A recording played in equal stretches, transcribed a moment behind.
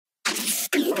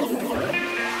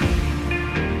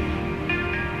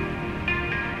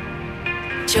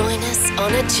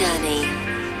on a journey.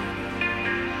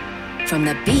 From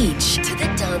the beach to the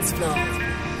dance floor.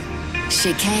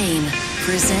 Chicane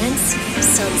presents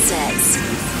Sunsets.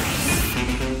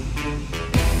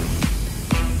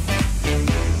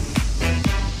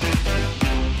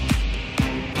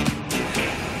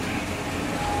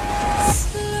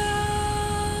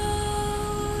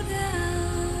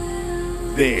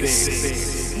 This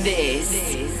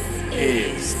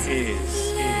is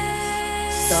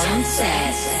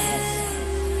Sunset.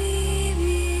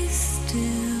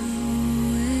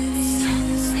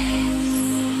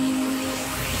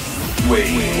 We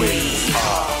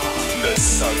are the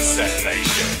Sunset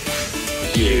Nation.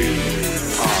 You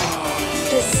are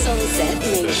The Sunset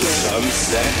the Nation.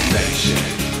 Sunset Nation.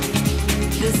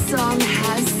 The sun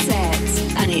has set,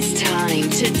 and it's time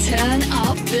to turn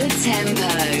up the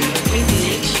tempo with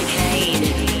Nick Chicane.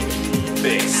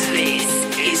 This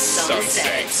is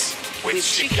Sunset with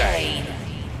Chicane.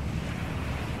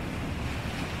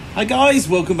 Hi guys,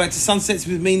 welcome back to Sunsets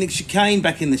with me, Nick Chicane,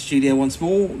 back in the studio once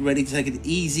more, ready to take it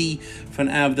easy for an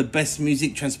hour of the best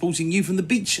music, transporting you from the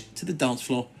beach to the dance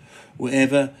floor,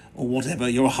 wherever or whatever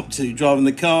you're up to, driving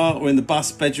the car or in the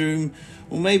bus bedroom,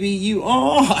 or maybe you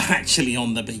are actually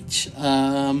on the beach,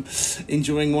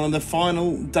 enjoying one of the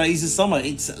final days of summer.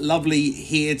 It's lovely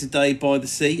here today by the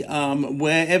sea.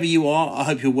 Wherever you are, I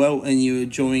hope you're well and you're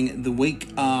enjoying the week.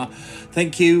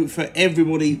 Thank you for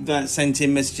everybody that sent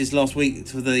in messages last week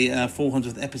for the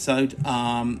 400th episode.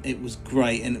 It was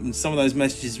great, and some of those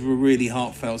messages were really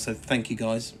heartfelt, so thank you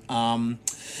guys.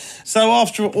 So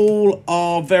after all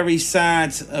our very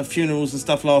sad funerals and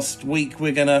stuff last week,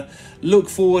 we're going to look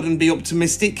forward and be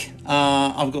optimistic.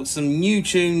 I've got some new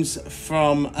tunes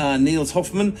from Nils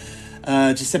Hoffmann,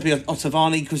 Giuseppe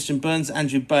Ottaviani, Christian Burns,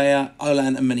 Andrew Bayer,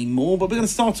 OLAN and many more. But we're going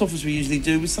to start off as we usually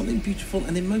do with something beautiful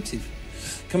and emotive.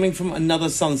 Coming from another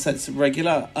Sunsets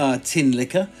regular,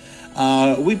 Tinlicker.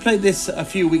 We played this a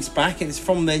few weeks back, and it's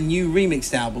from their new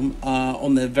remixed album,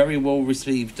 on their very well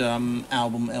received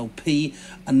album LP,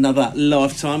 Another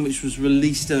Lifetime, which was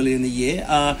released earlier in the year.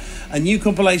 A new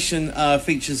compilation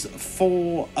features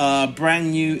 4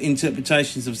 brand new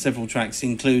interpretations of several tracks,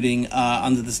 including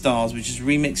Under the Stars, which is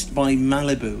remixed by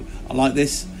Malibu. I like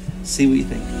this. See what you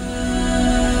think.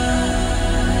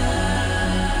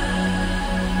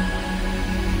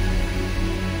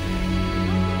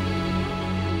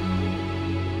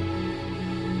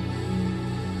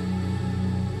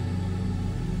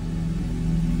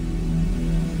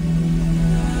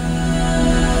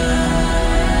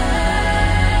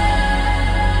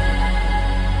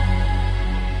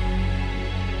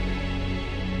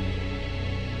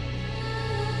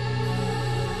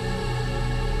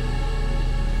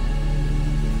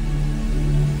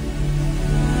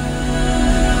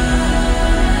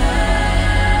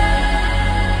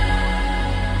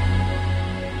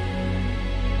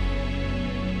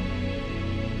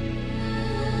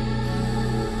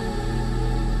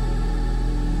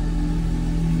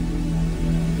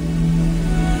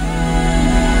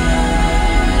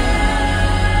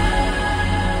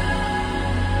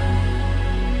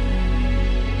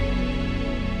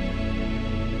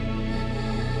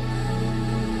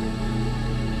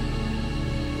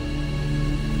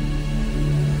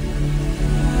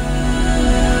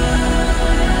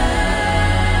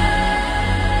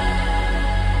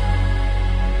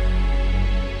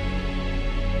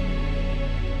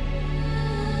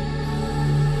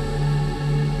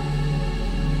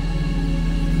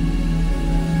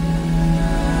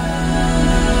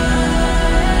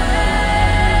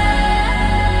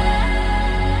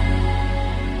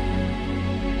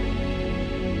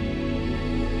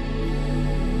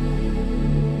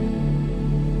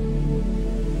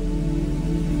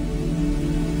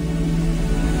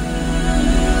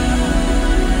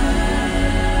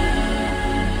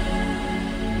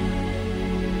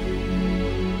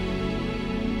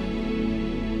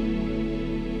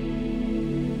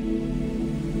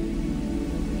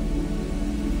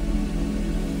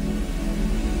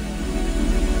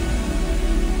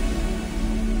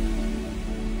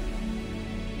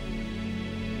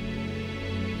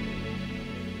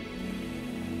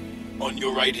 On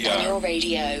your radio. On your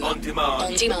radio. On demand.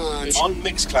 On demand. On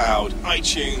Mixcloud,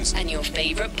 iTunes. And your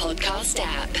favourite podcast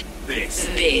app. This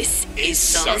is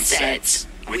Sunset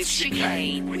with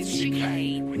Chicane. With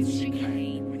Chicane. With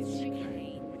Chicane. With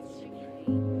Chicane.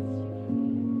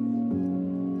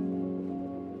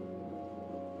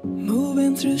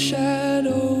 Moving through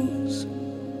shadows,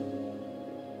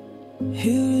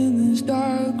 here in this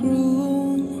dark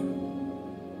room,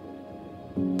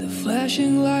 the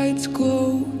flashing lights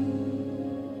glow.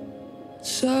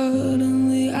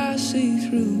 Suddenly I see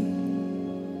through.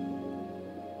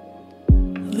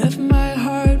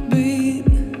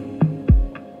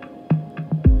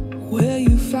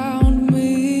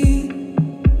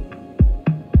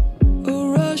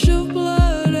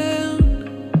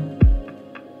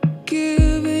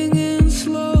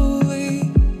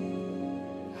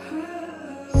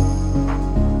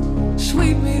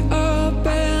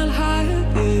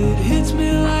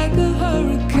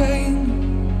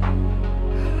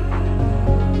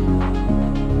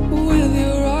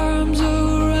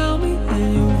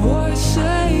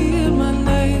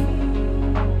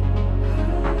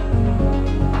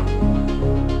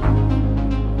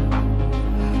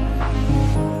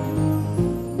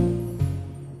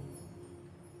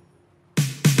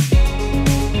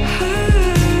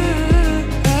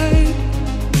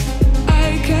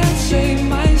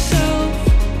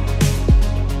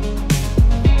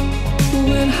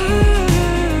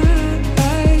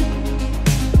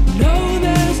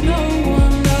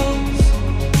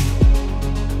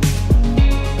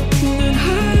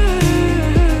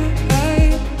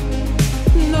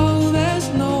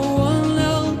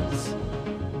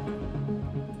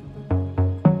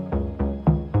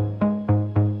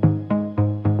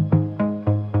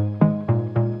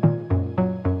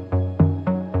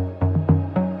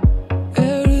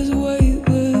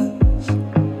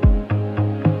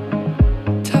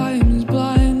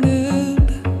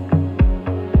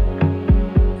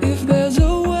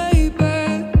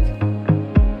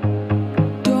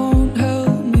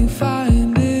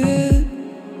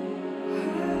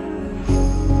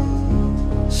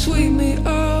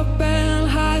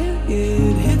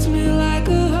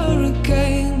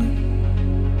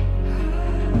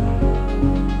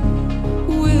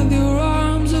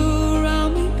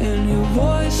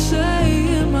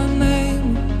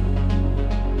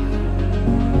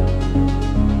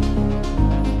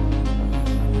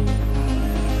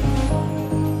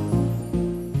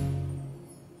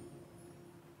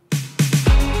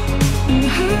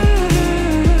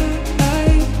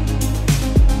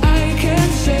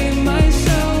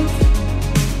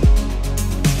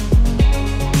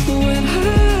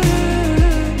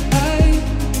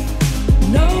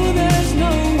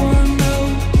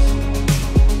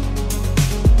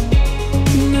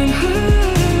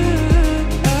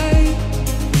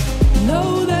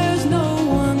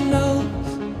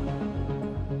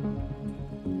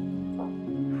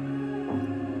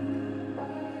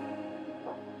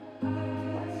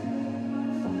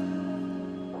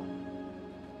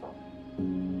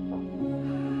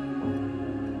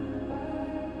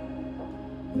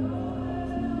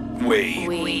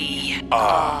 We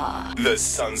are the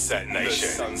Sunset Nation.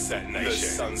 The Sunset Nation. The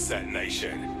Sunset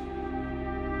Nation.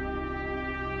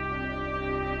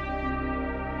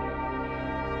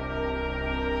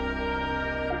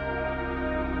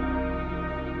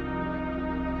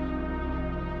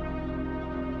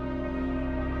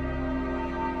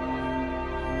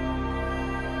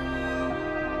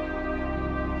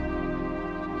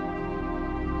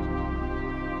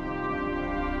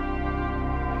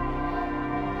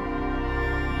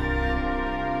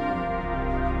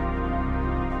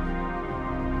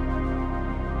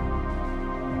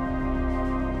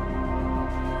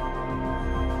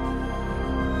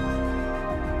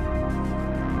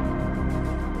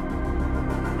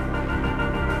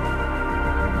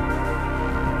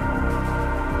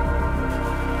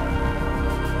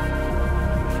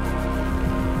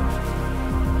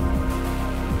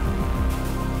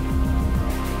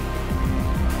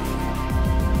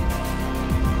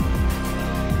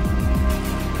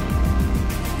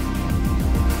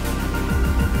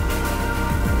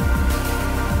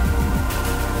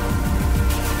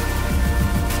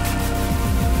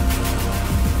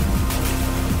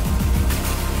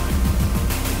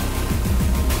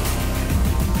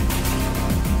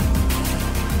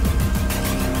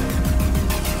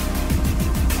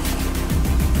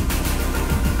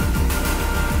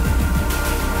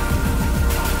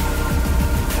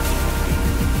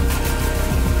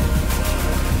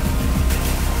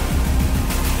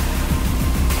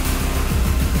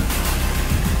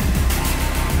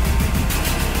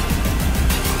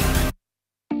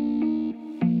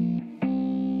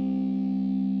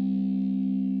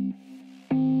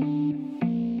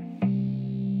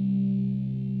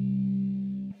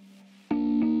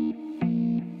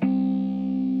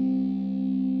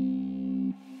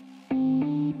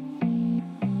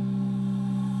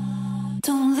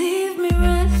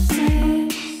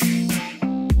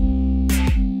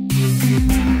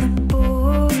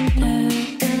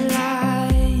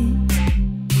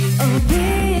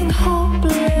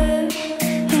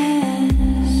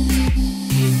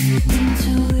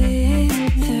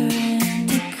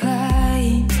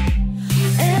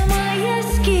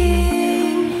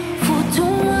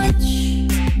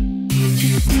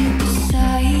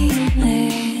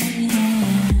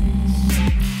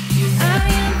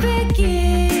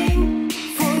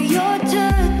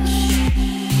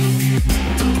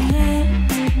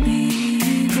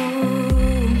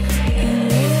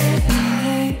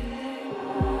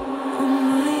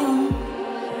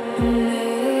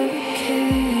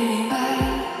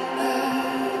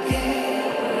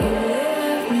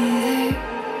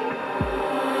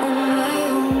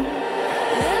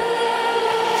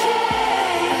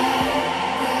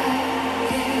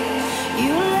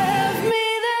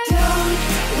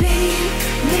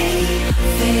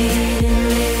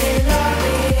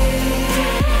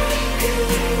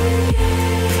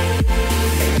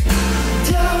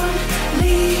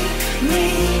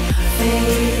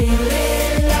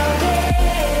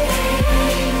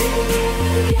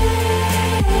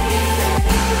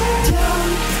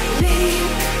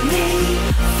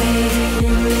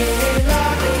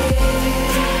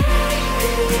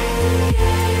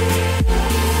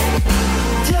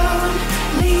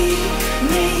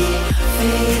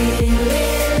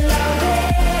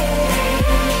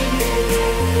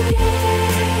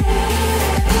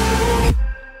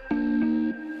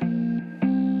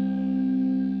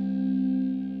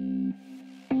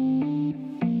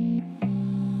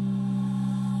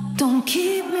 Don't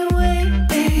keep me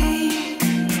waiting.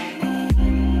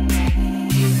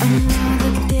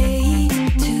 Another day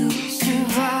to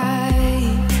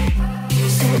survive.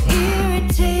 So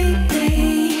irritating.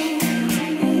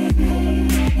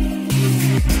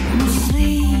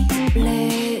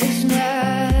 Sleepless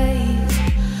nights.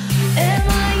 Am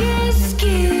I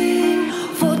asking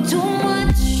for too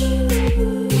much?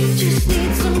 Just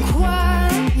need some quiet.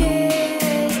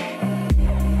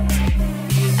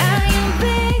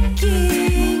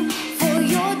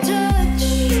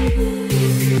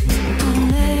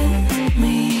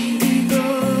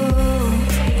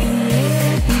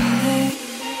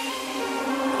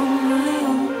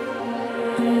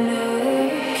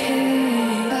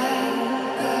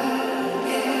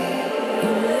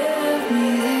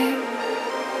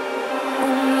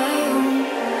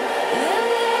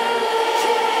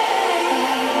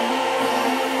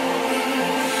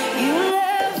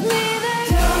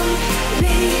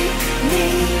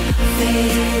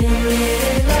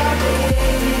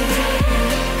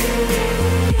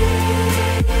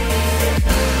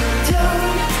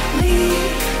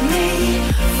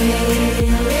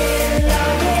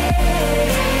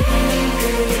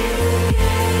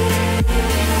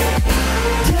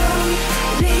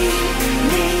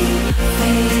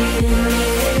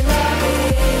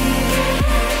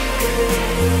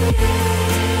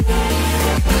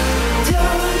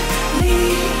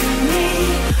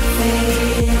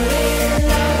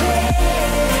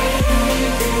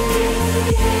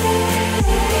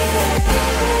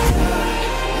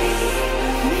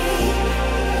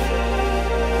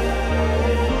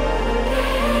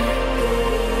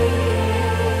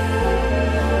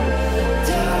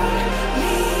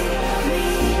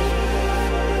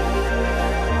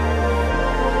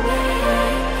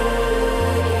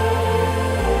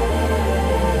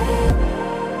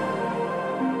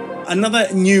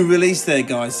 Another new release there,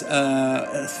 guys.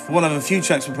 One of a few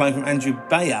tracks we're playing from Andrew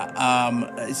Bayer.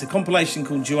 It's a compilation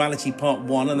called Duality Part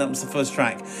 1, and that was the first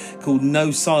track called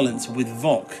No Silence with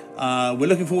Vok. We're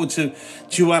looking forward to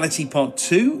Duality Part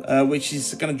 2, which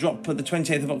is going to drop the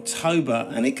 28th of October.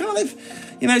 And it kind of,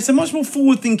 it's a much more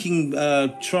forward-thinking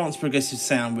trance progressive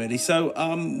sound, really. So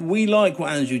we like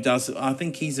what Andrew does. I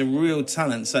think he's a real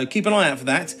talent. So keep an eye out for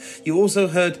that. You also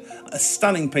heard a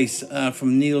stunning piece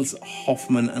from Nils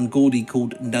Hoffmann and Gordi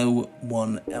called No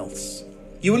One Else.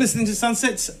 You were listening to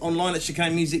Sunsets online at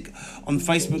Chicane Music on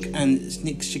Facebook and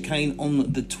Nick Chicane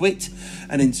on the Twit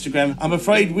and Instagram. I'm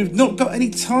afraid we've not got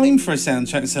any time for a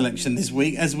soundtrack selection this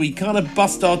week as we kind of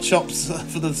bust our chops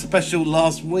for the special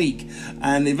last week.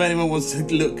 And if anyone wants to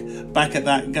look back at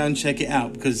that, go and check it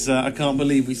out, because I can't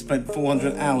believe we spent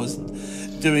 400 hours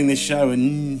doing this show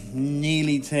and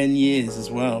nearly 10 years as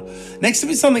well. Next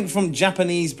up is something from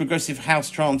Japanese progressive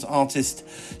house trance artist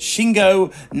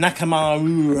Shingo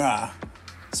Nakamura.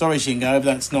 Sorry, Shingo, if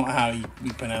that's not how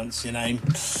you pronounce your name,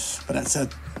 but that's a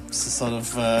sort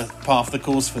of part of the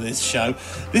course for this show.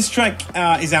 This track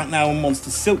is out now on Monster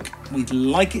Silk. We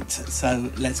like it,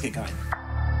 so let's get going.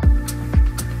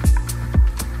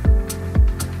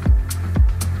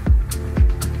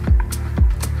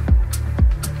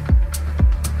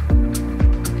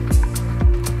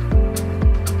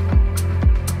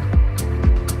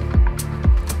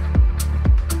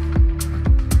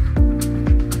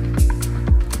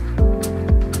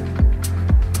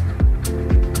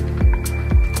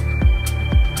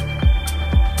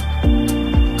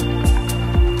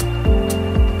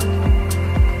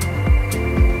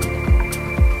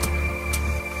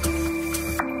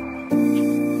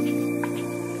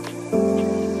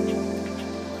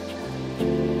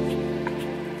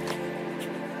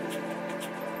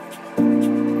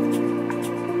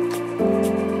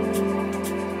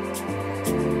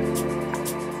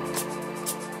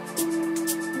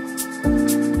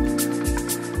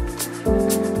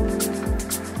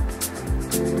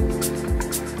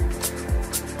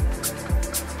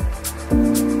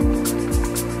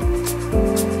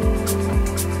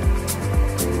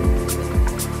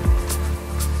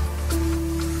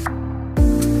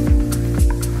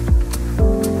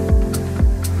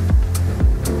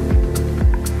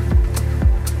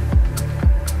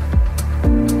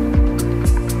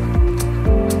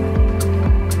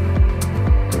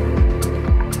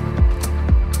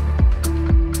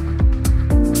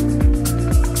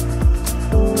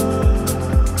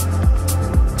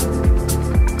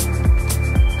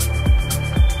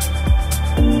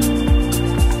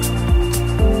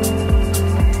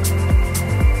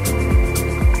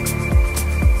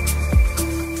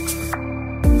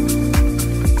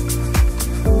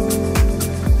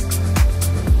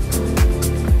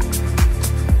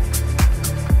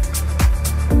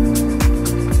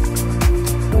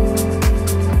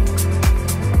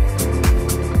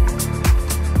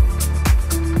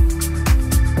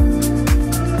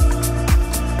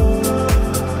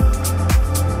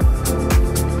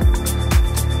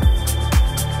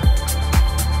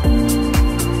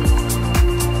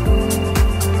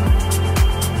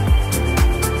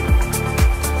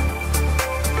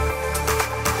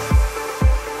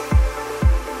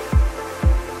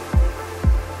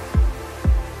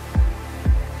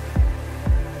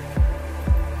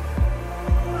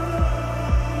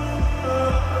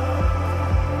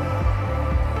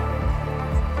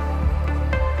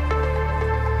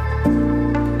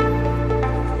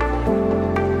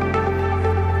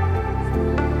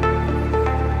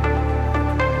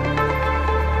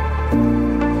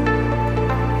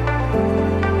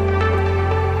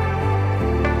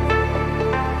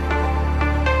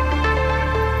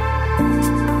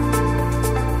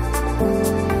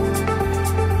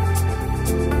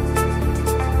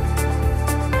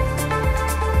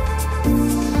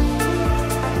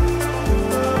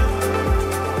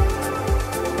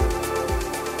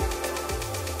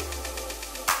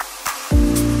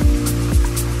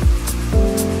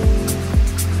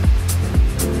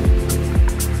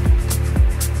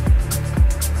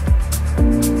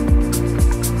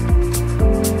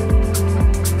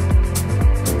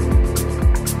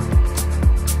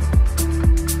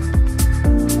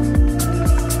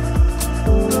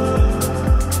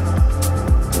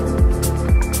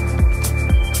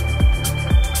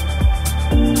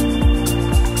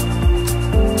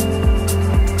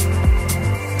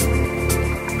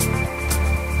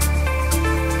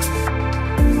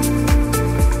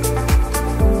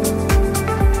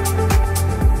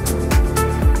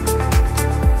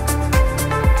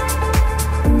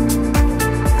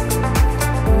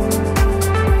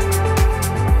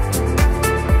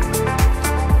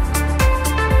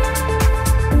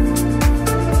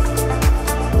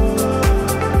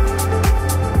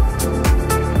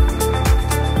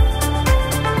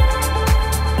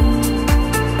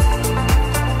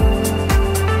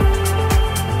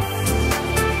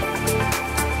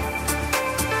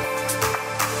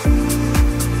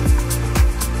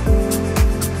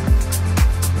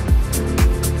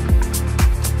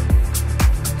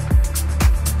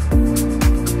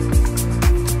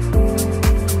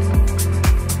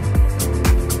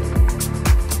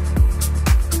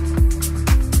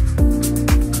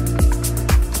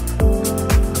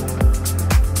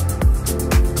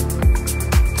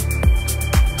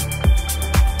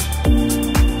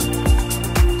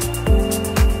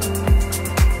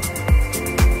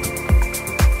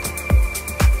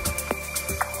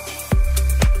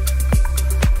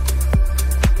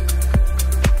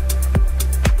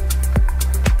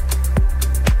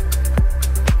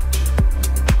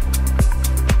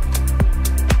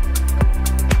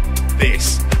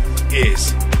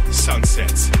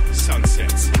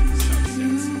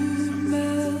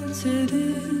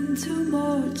 too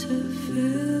more to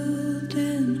fill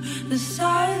in. The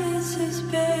silence is,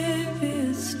 baby,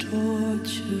 it's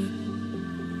torture,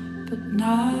 but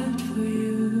not for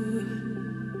you.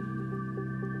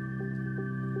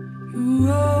 You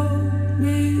wrote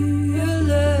me a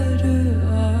letter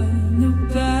on the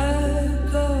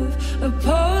back of a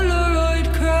Polaroid,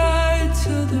 cried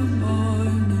till the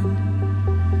morning,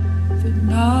 but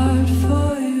not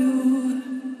for you.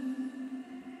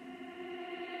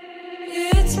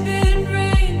 It's been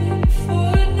raining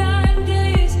for 9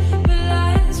 days, but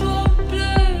lines won't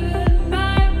blur and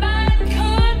my mind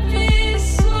can't be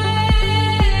swayed.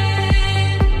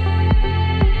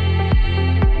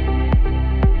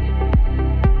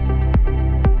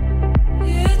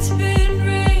 It's been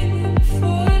raining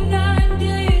for 9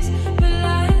 days, but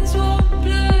lines won't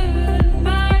blur and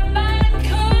my mind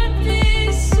can't be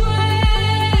swayed.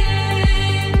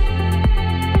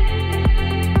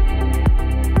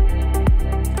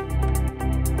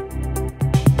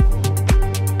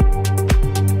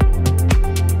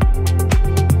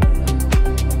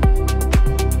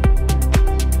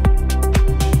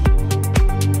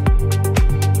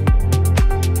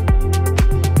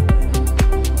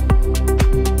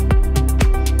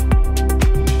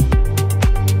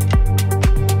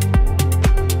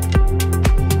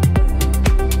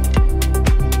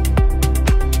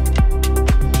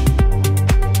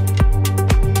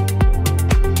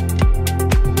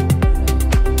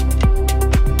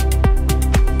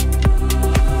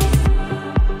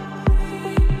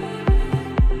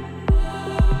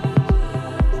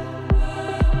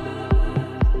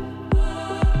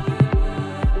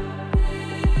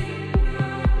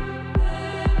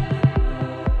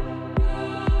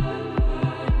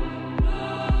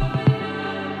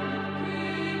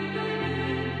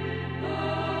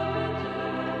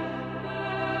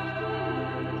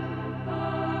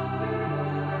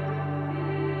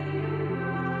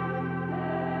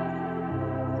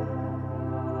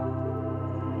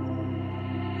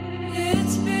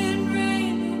 It's been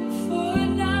raining for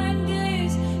 9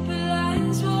 days, but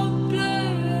lines won't blur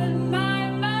and my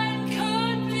mind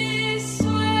can't be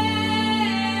swayed.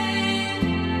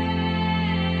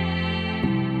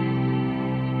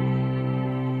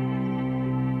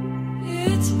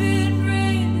 It's been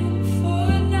raining for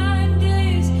 9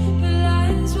 days, but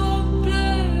lines won't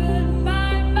blur and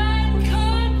my mind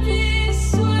can't be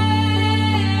swayed.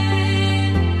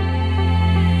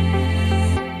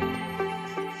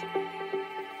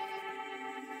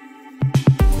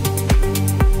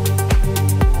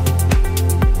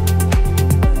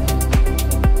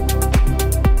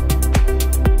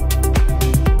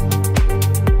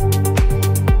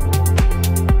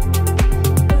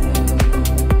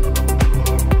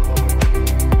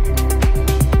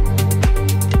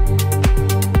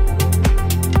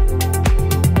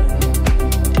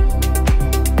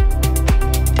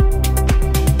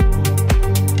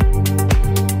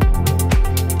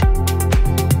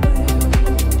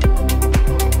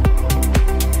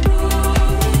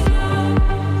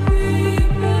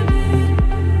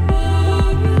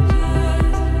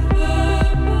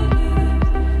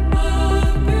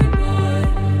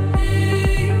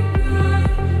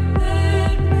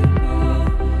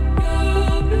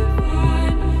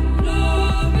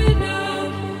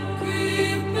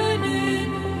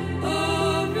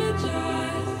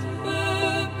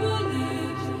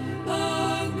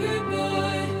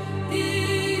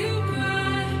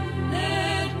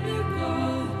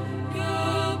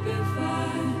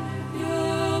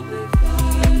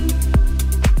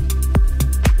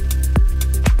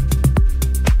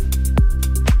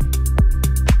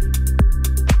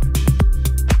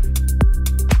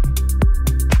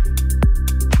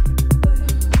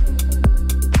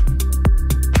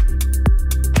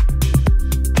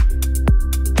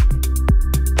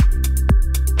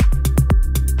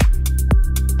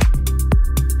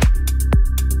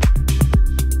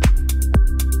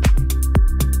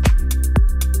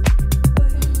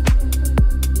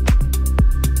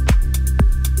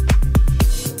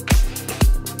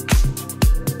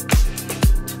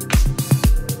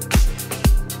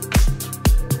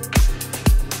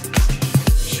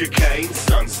 Chicane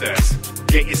Sunset.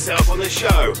 Get yourself on the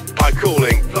show by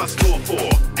calling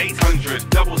 +44 800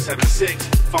 776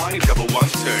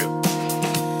 5112.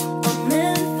 I'm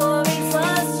in for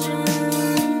exhaustion.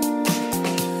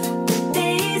 The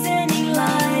days ending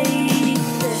like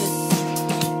this.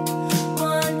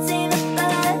 Wanting the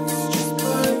best just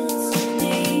puts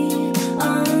me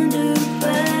under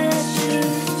pressure.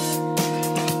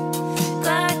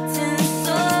 Cracked and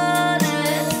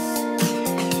soulless.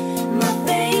 My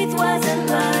faith wasn't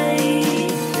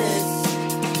like this.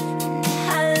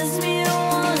 Has me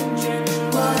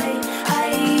wondering why.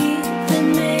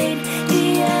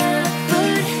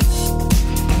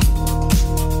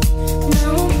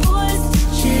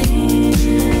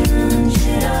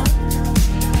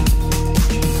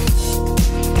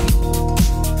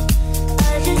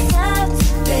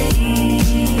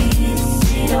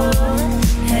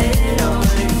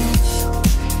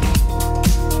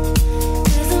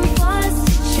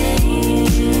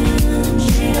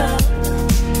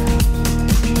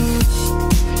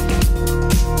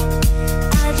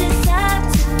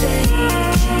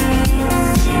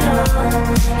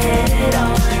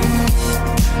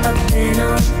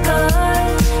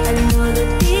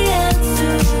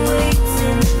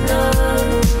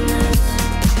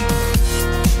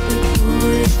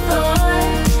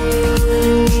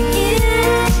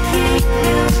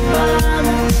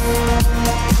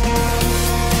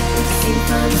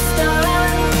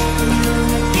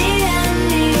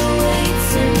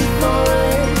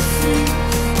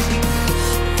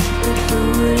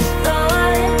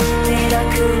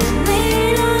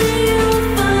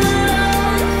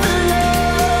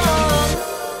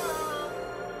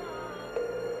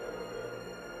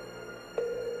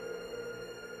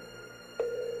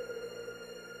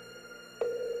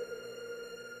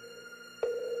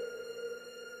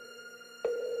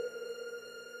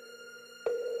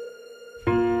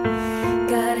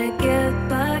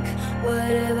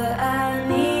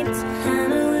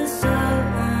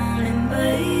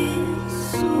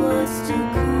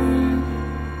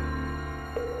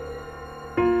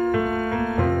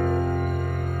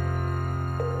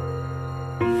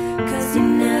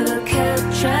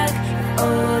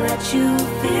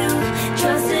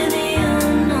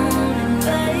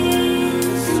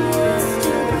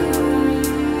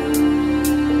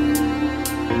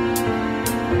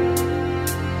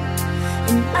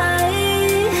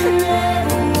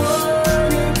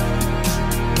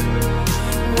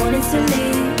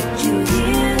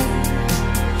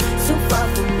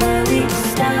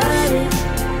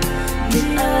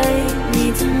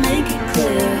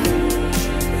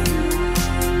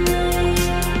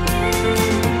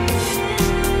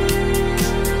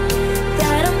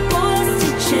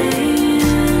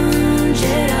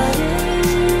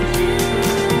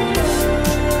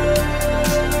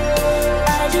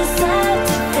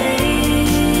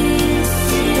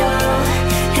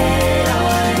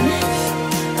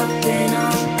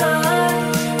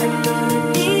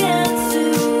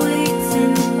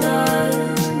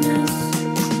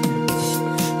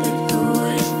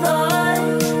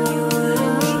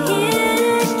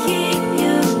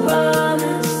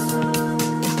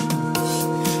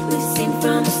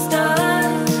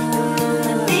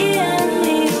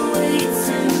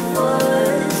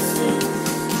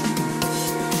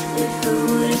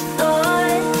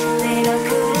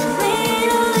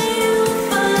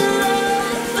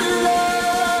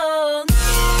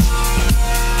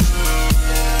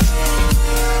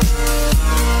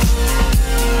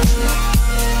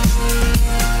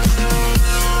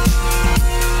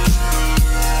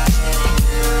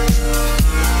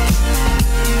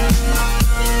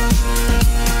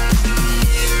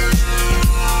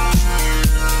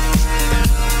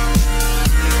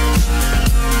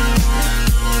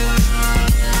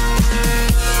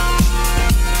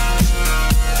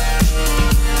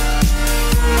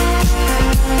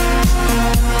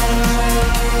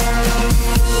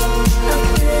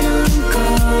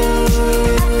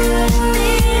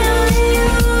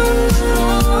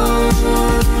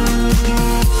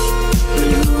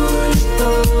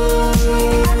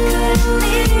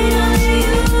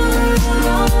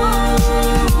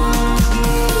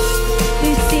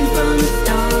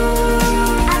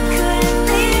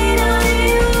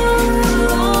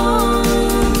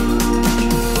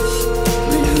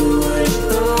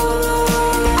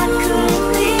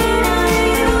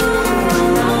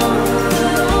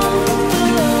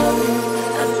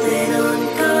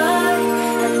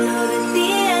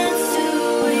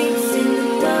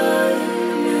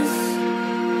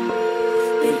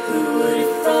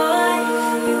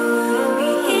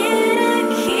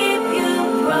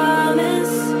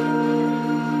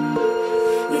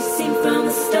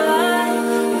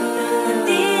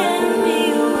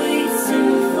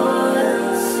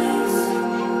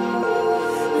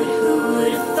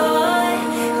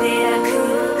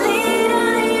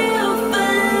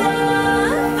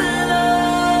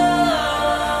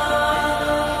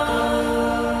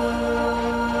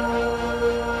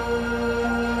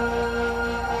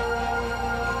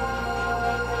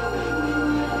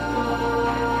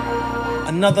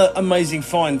 another amazing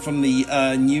find from the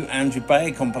new Andrew Bayer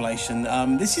compilation.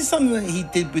 This is something that he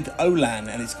did with OLAN,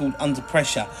 and it's called Under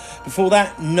Pressure. Before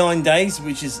that, 9 Days,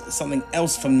 which is something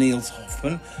else from Nils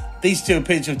Hoffmann. These two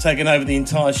appear to have taken over the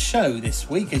entire show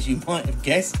this week, as you might have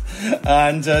guessed.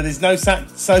 And there's no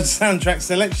soundtrack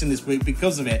selection this week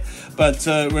because of it. But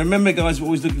remember, guys, we're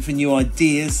always looking for new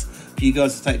ideas for you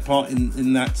guys to take part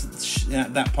in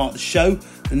that part of the show.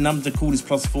 The number to call is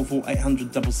 +44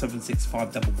 800 776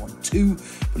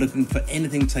 5112. We're looking for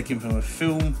anything taken from a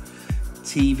film,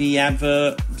 TV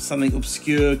advert, something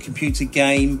obscure, computer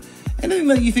game, anything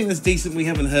that you think that's decent we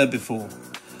haven't heard before.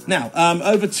 Now,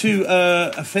 over to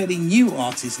a fairly new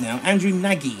artist now, Andrew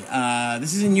Nagy.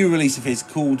 This is a new release of his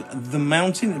called The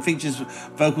Mountain. It features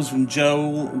vocals from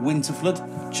Joel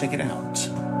Winterflood. Check it out.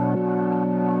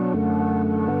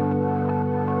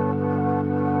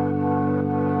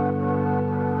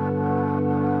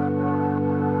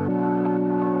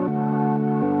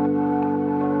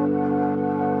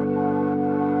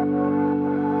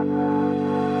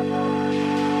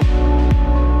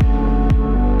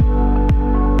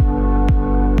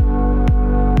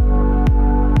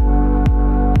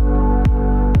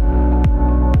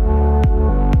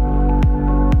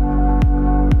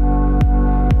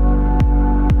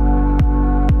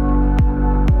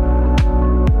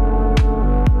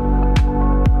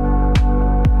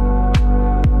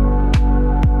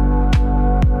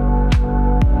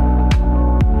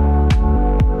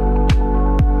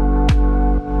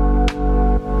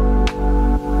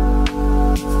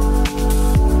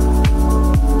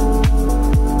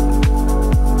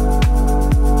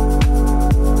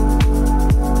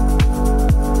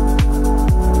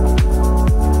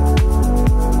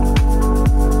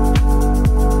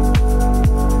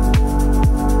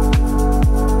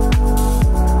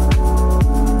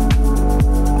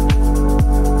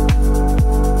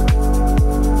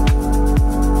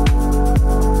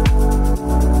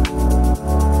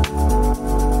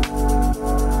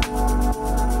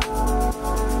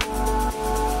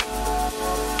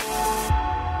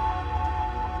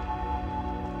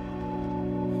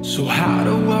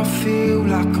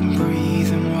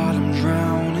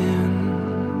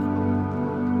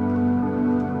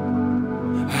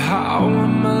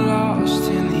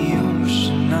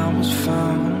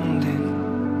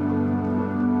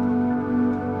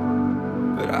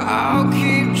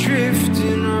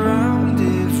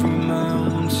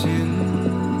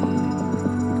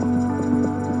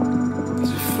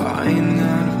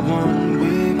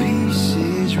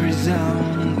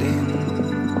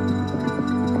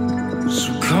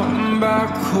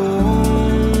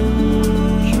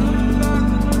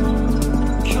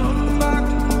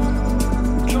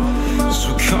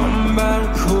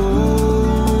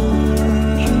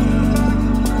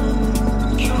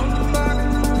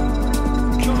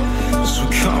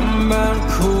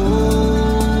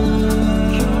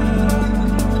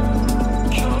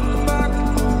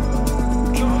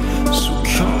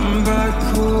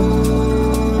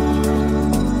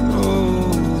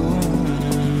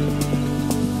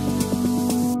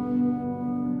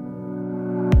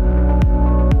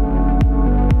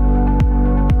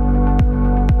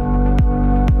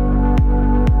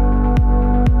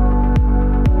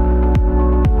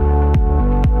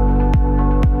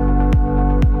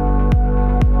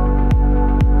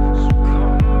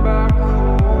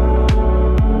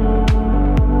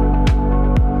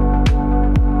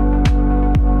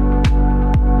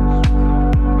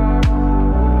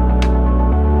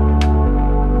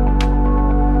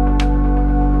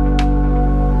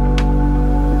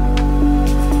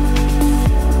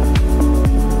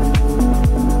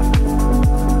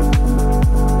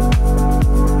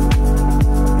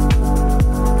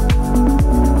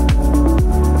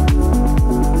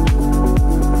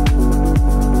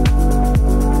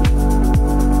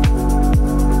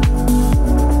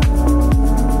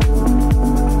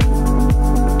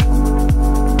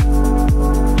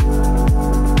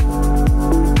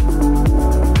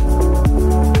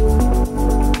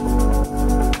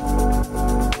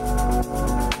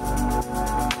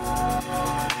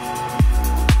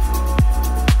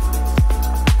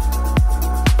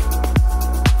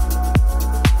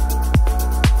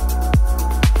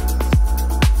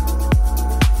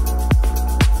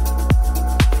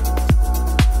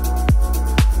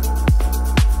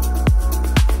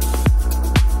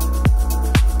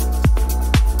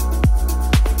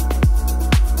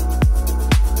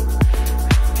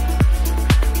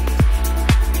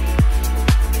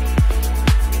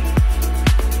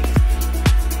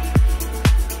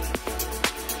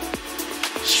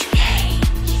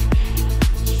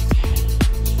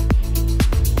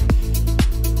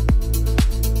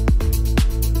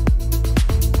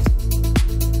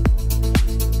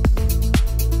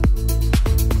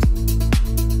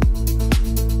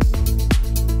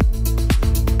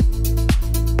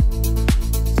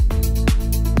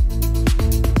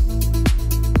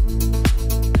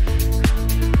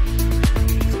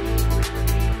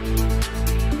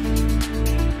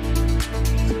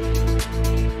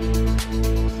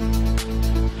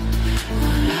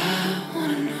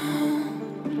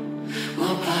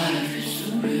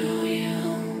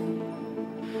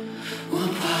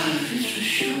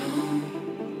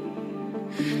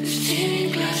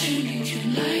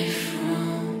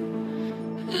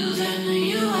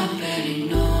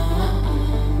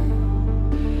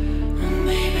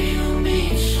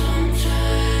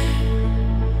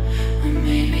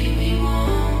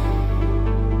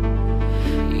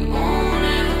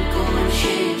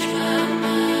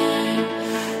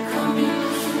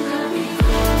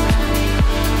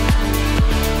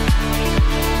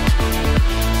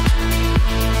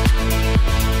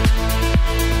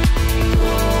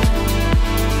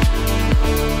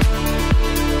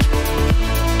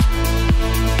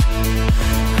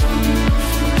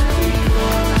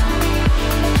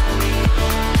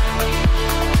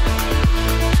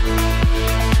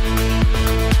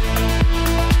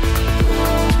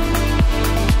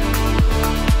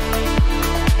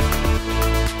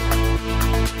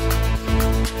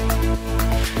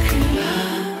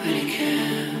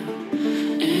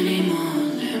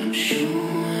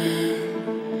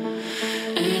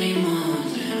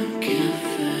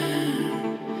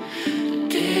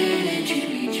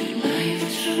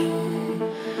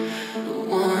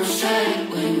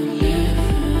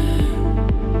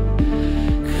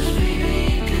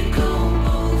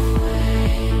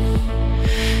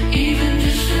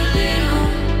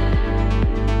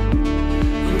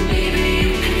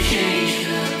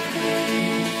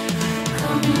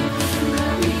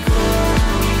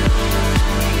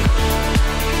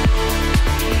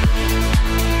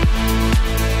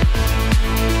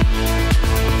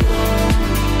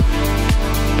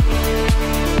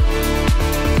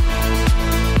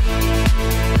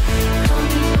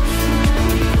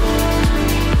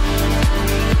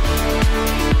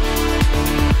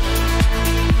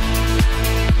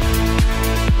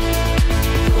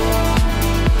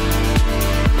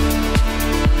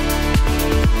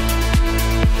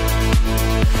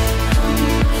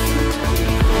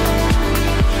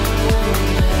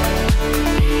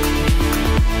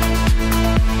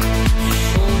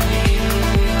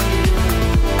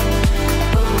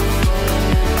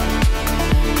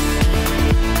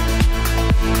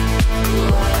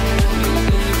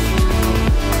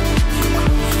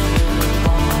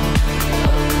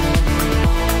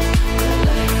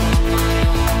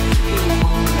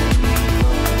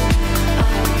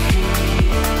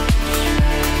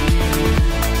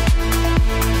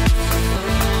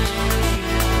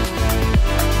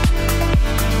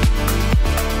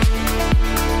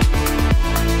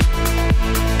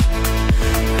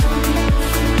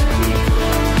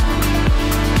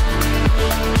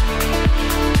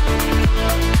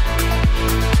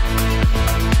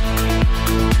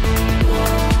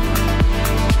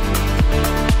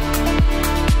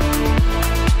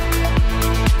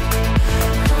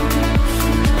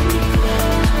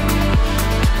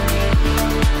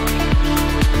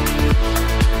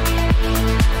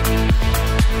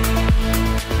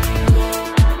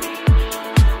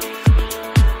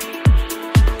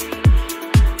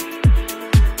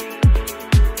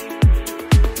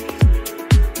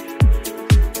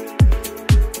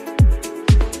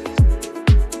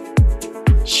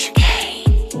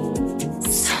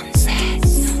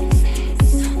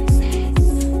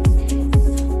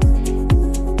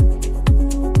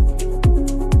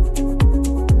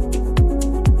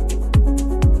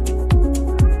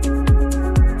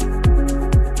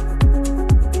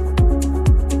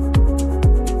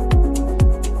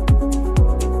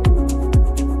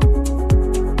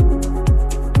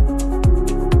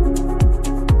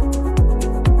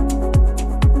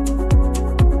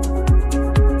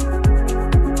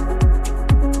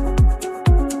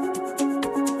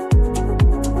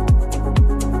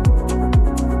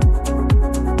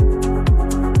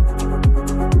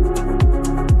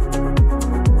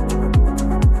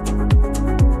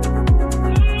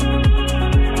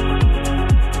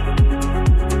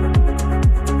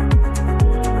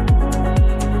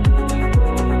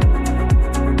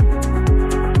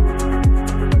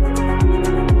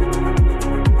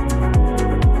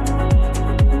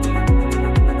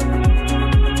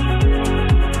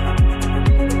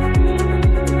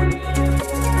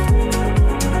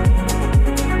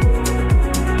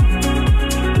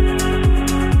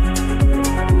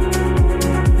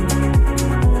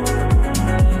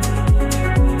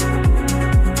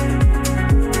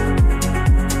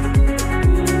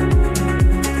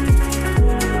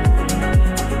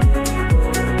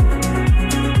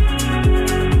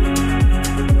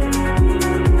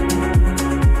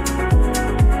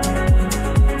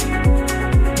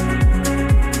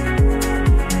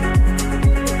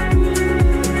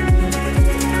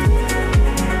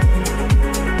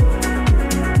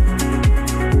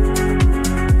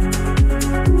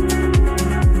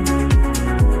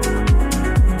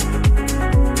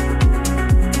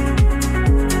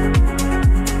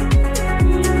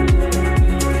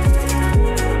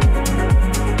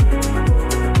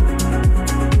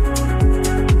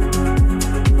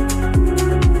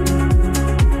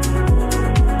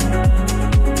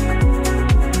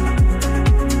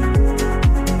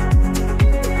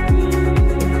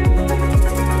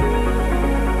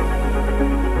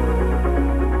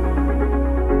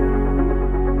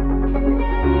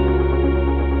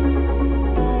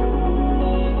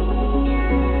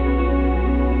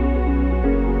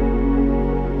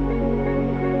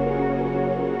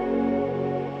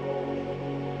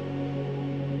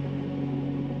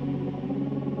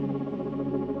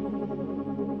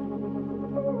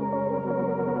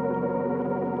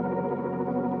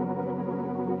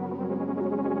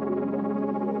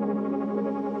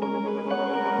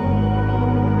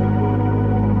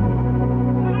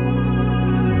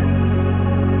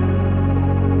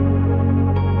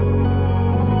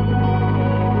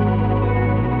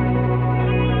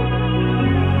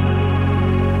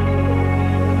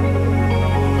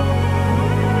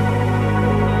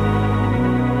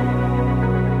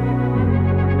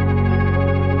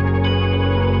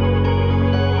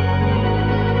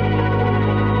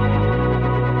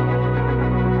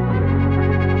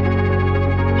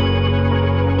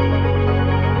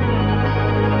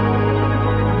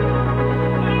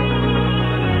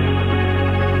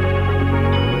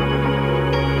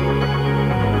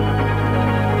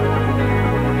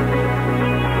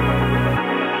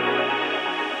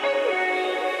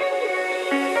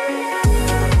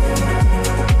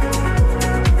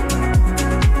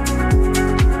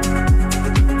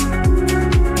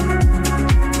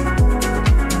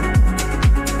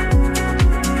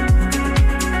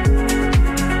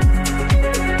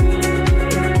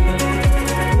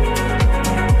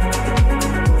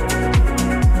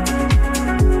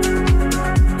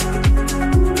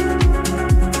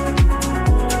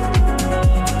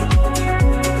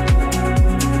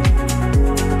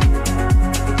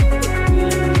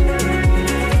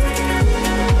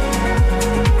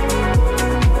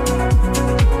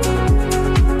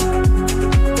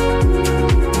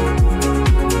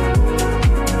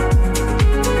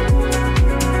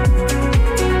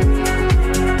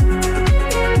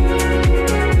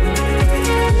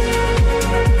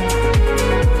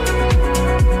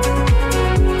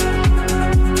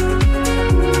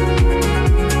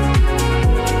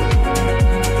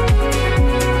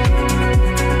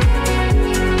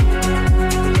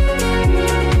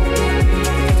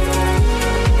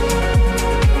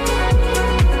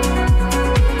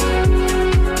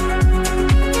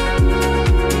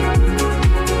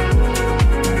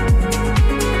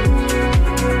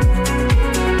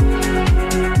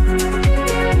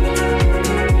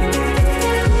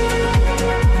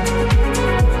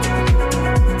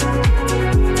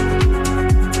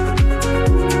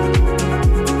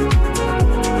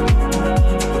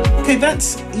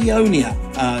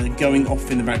 Eonia going off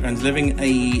in the background, delivering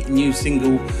a new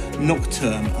single,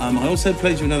 Nocturnum. I also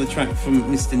played you another track from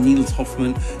Mr. Nils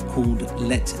Hoffmann called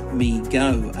Let Me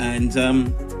Go. And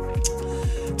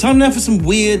time now for some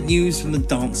weird news from the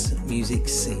dance music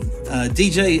scene.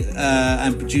 DJ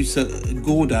and producer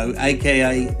Gordo,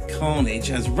 aka Carnage,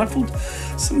 has ruffled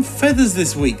some feathers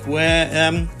this week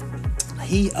where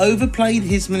he overplayed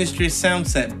his Ministry of Sound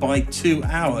set by 2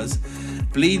 hours,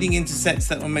 bleeding into sets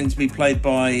that were meant to be played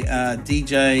by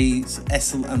DJs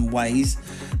Essel and Waze.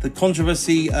 The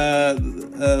controversy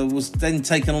was then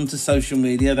taken onto social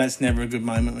media. That's never a good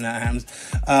moment when that happens.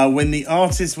 When the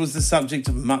artist was the subject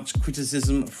of much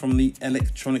criticism from the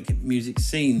electronic music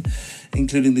scene,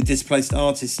 including the displaced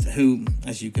artists who,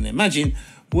 as you can imagine,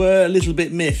 were a little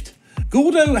bit miffed.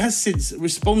 Gordo has since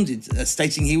responded,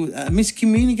 stating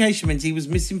miscommunication meant he was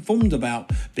misinformed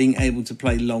about being able to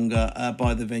play longer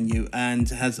by the venue, and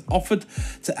has offered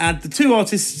to add the two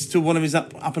artists to one of his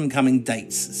up-and-coming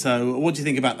dates. So what do you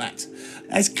think about that?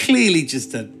 It's clearly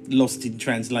just a lost in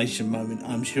translation moment,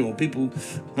 I'm sure.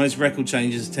 Most record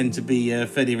changers tend to be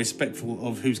fairly respectful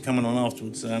of who's coming on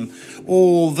afterwards.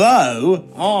 Although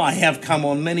I have come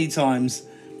on many times,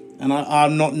 and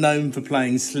I'm not known for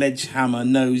playing sledgehammer,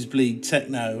 nosebleed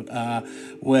techno,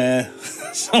 where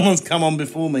someone's come on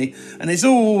before me, and it's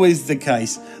always the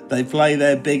case. They play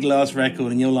their big last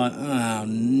record, and you're like, oh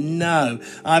no.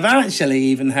 I've actually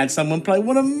even had someone play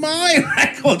one of my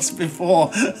records before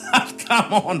I've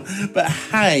come on. But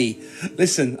hey,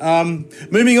 listen,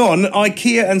 moving on,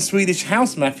 IKEA and Swedish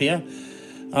House Mafia,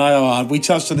 we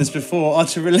touched on this before, are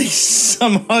to release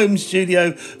some home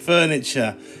studio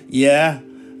furniture. Yeah.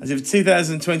 As if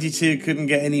 2022 couldn't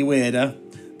get any weirder,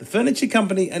 the furniture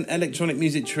company and electronic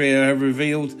music trio have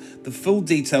revealed the full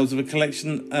details of a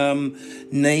collection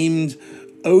named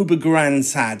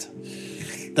Obergrandsad.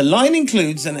 The line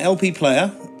includes an LP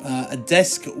player, a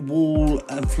desk, wall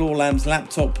and floor lamps,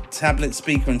 laptop, tablet,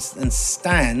 speaker and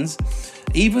stands,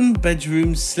 even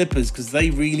bedroom slippers, because they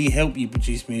really help you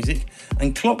produce music,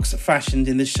 and clocks fashioned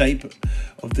in the shape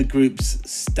of the group's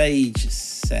stage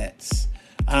sets.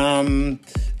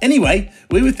 Anyway,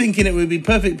 we were thinking it would be a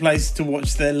perfect place to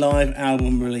watch their live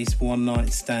album release, One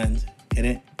Night Stand. Get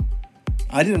it?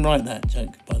 I didn't write that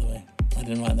joke, by the way. I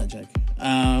didn't write that joke.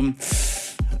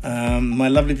 My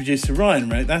lovely producer Ryan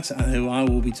wrote that, who I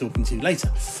will be talking to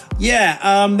later.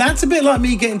 Yeah, that's a bit like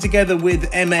me getting together with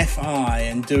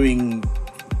MFI and doing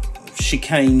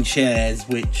chicane chairs,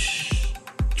 which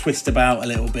twist about a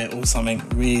little bit or something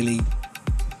really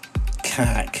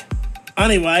cack.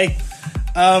 Anyway,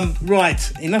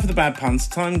 right, enough of the bad puns.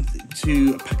 Time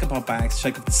to pack up our bags,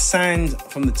 shake off the sand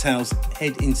from the towels,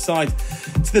 head inside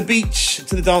to the beach,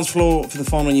 to the dance floor for the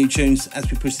final new tunes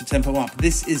as we push the tempo up.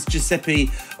 This is Giuseppe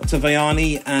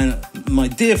Ottaviani and my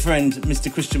dear friend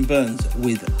Mr. Christian Burns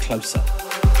with Closer.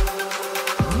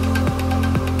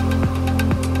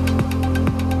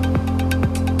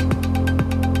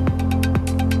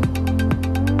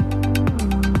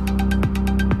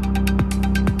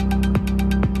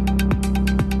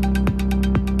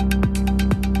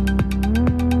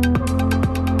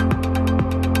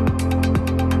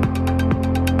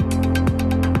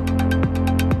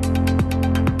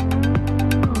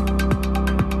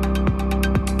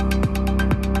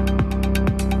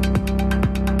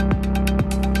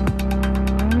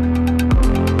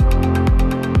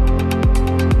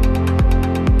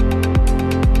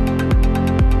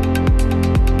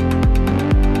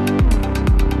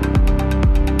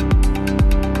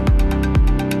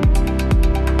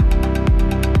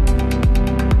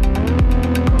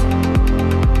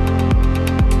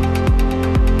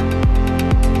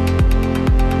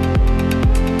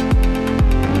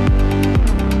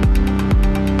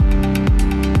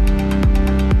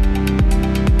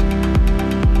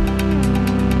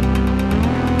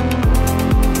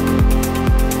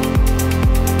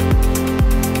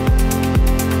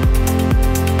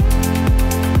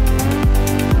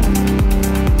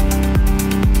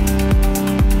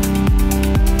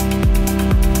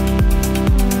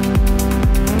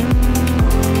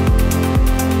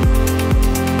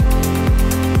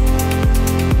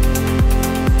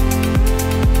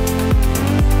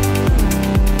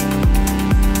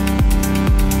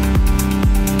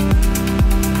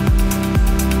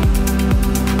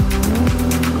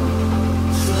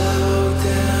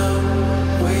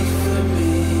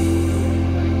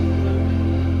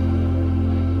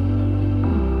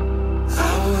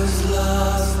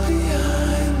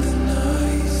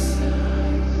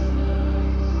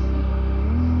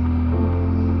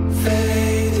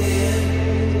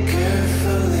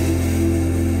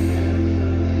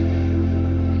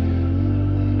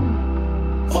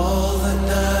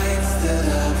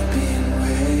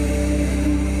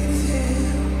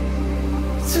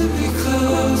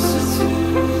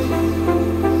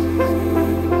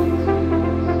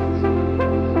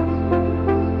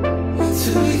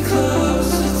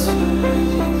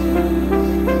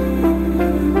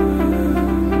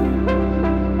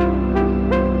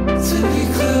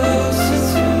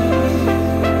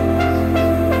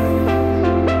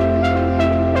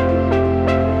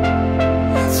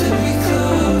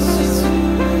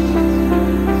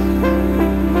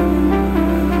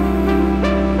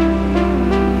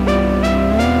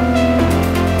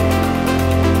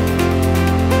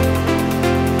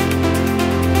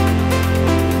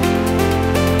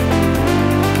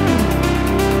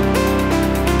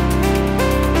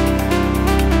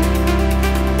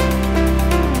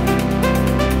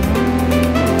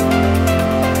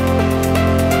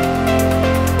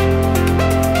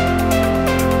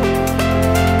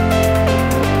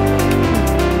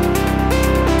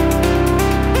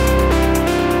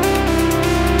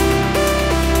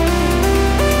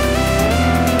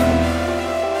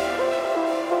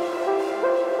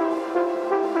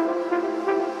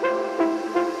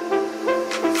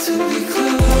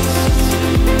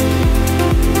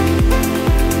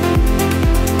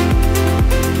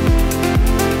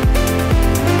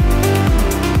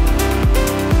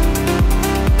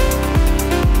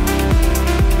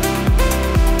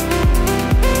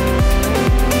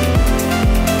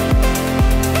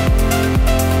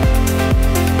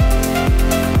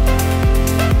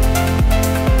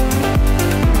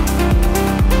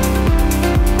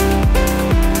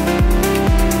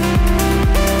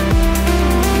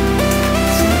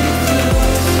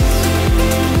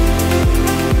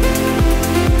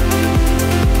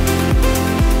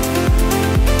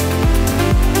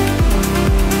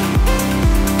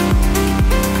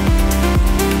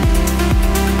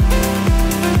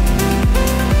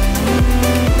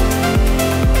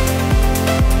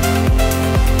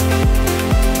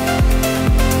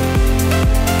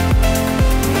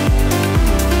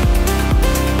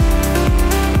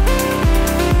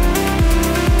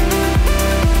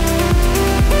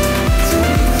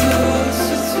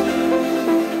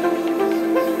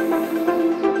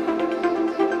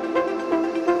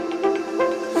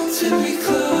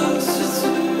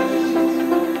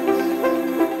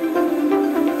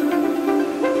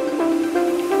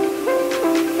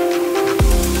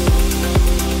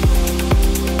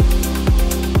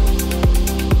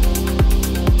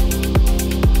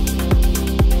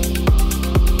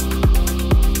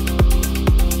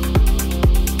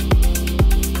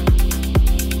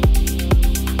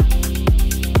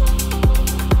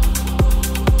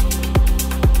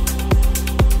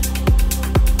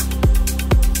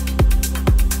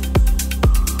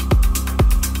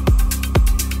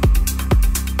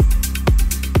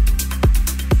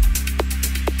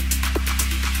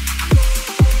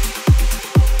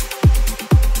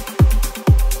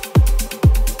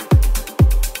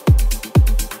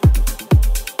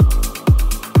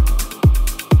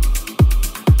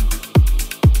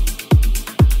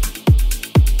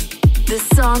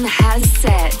 sun has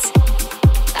set,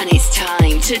 and it's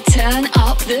time to turn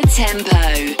up the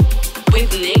tempo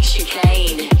with Nick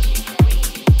Chicane.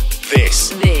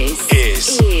 This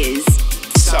is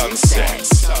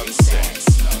Sunset.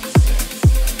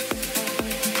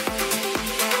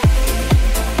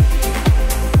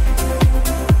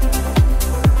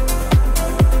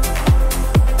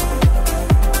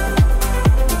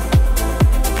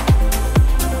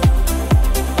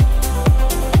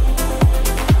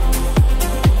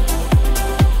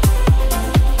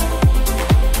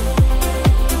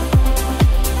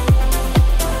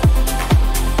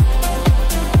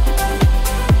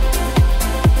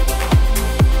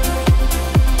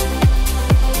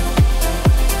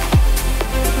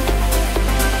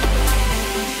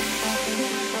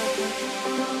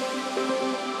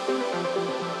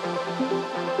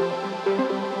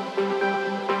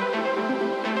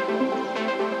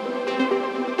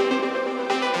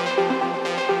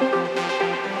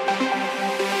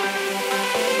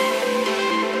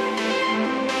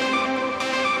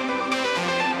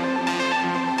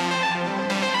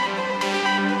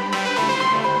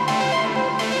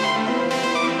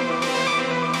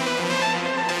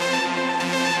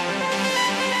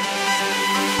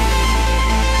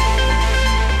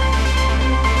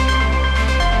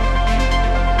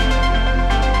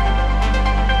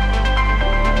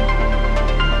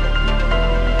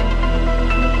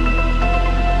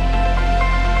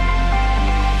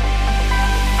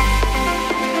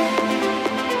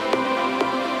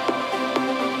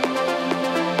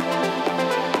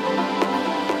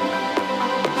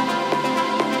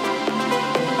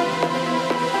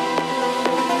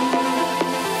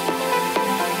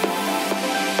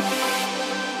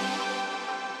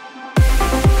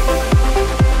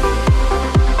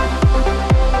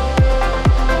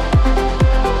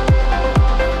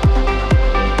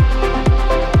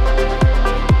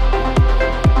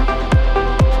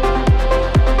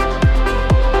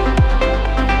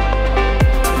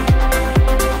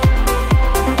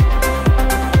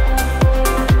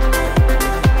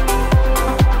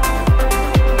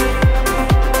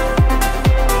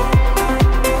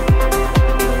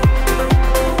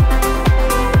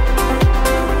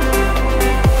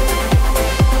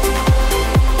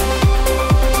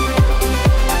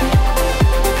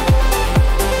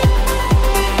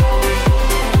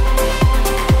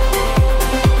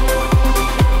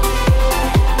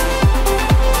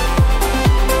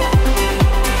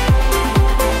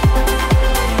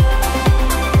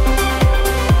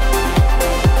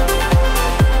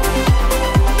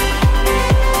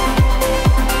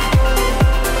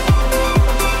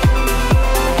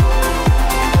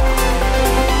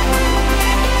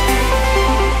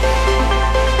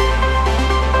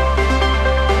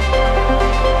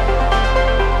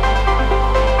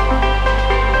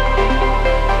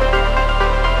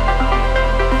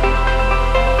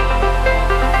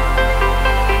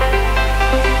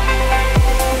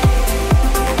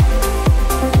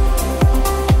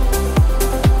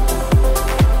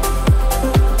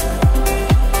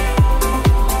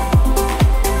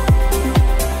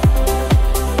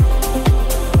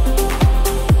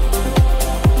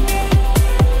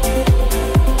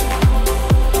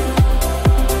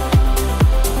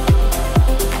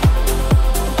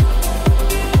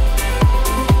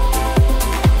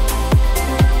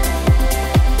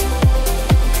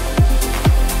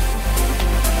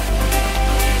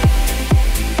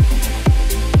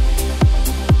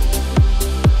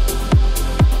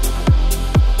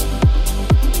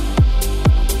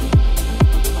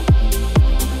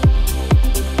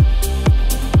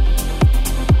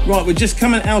 Right, we're just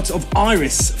coming out of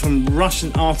Iris from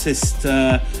Russian artist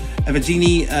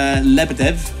Evgeny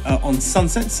Lebedev on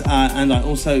Sunsets, and I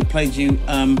also played you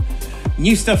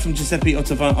new stuff from Giuseppe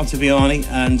Ottaviani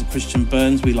and Christian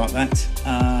Burns. We like that.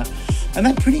 And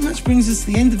that pretty much brings us to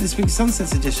the end of this week's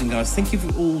Sunsets edition, guys. Thank you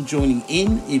for all joining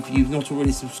in. If you've not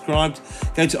already subscribed,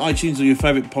 go to iTunes or your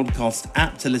favourite podcast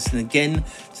app to listen again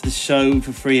to the show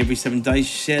for free every 7 days.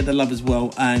 Share the love as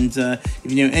well. And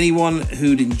if you know anyone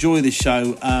who'd enjoy the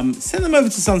show, send them over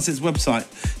to Sunset's website,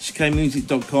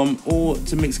 chicanemusic.com, or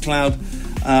to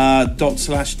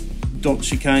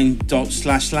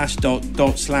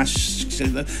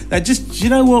mixcloud.chicane.//. Now, just, you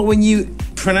know what, when you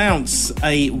pronounce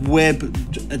a web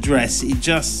address, it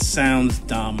just sounds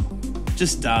dumb.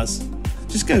 Just does.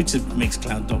 Just go to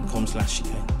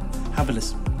mixcloud.com/chicane. Have a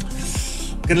listen.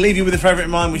 I'm going to leave you with a favourite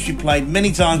of mine, which we played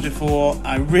many times before.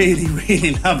 I really,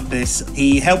 really love this.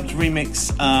 He helped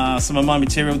remix some of my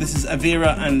material. This is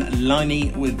AVIRA and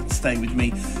Linney with Stay With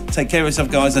Me. Take care of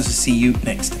yourself, guys. I shall see you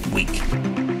next week.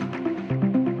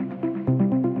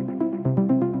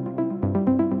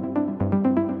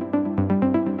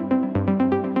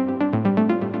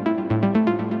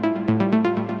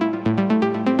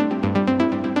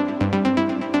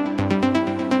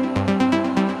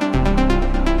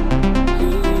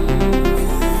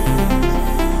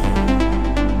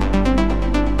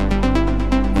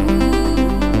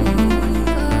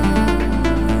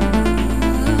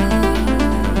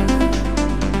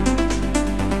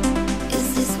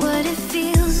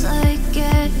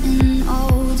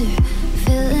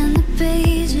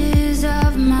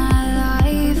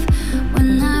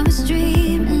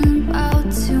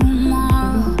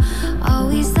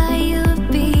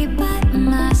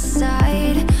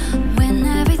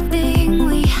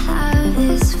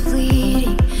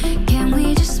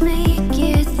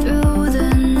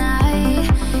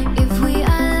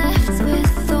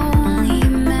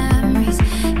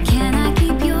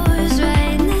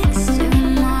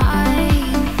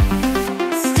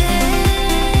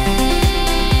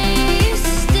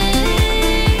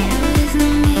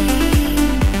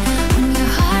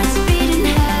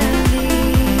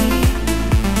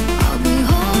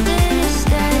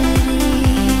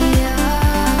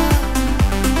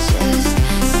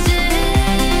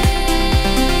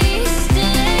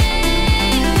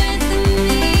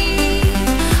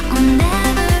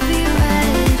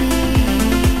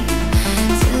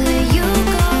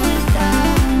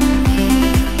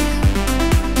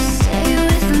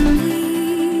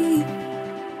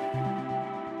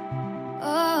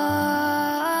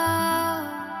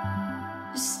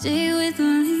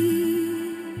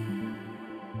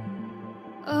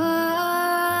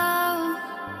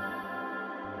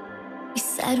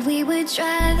 Said we would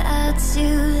drive out to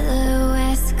the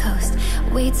west coast,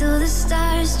 wait till the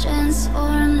stars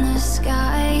transform the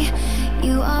sky.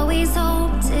 You always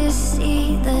hope to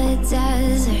see the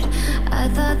desert. I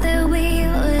thought that we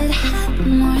would have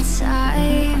more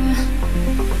time.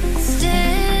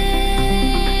 Stay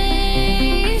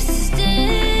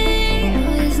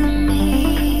with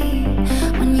me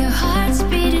when your heart's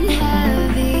beating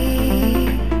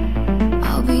heavy.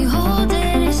 I'll be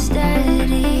holding it steady.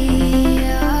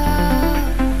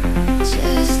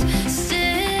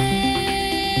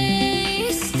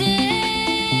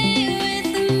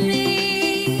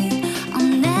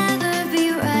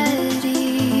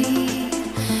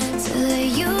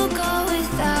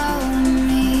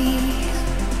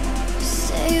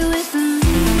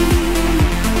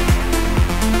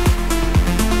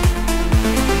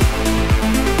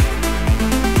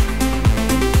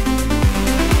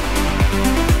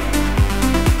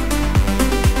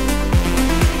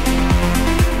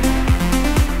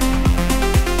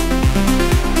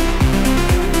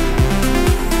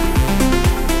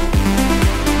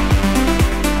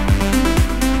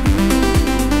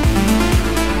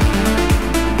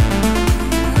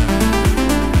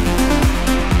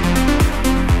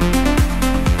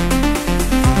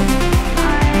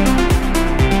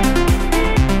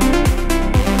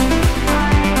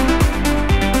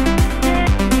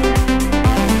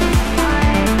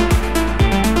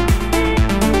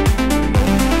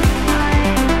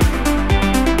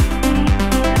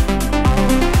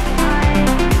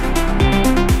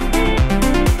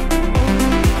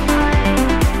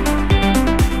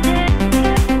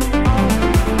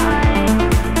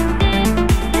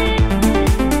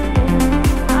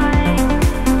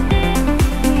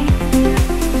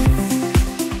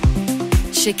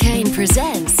 Chicane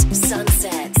presents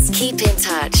Sunsets. Keep in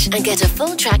touch and get a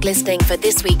full track listing for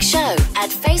this week's show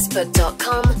at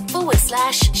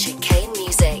facebook.com/Chicane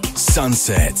Music.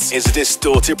 Sunsets is a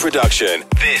Distorted production.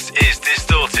 This is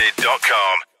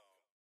distorted.com.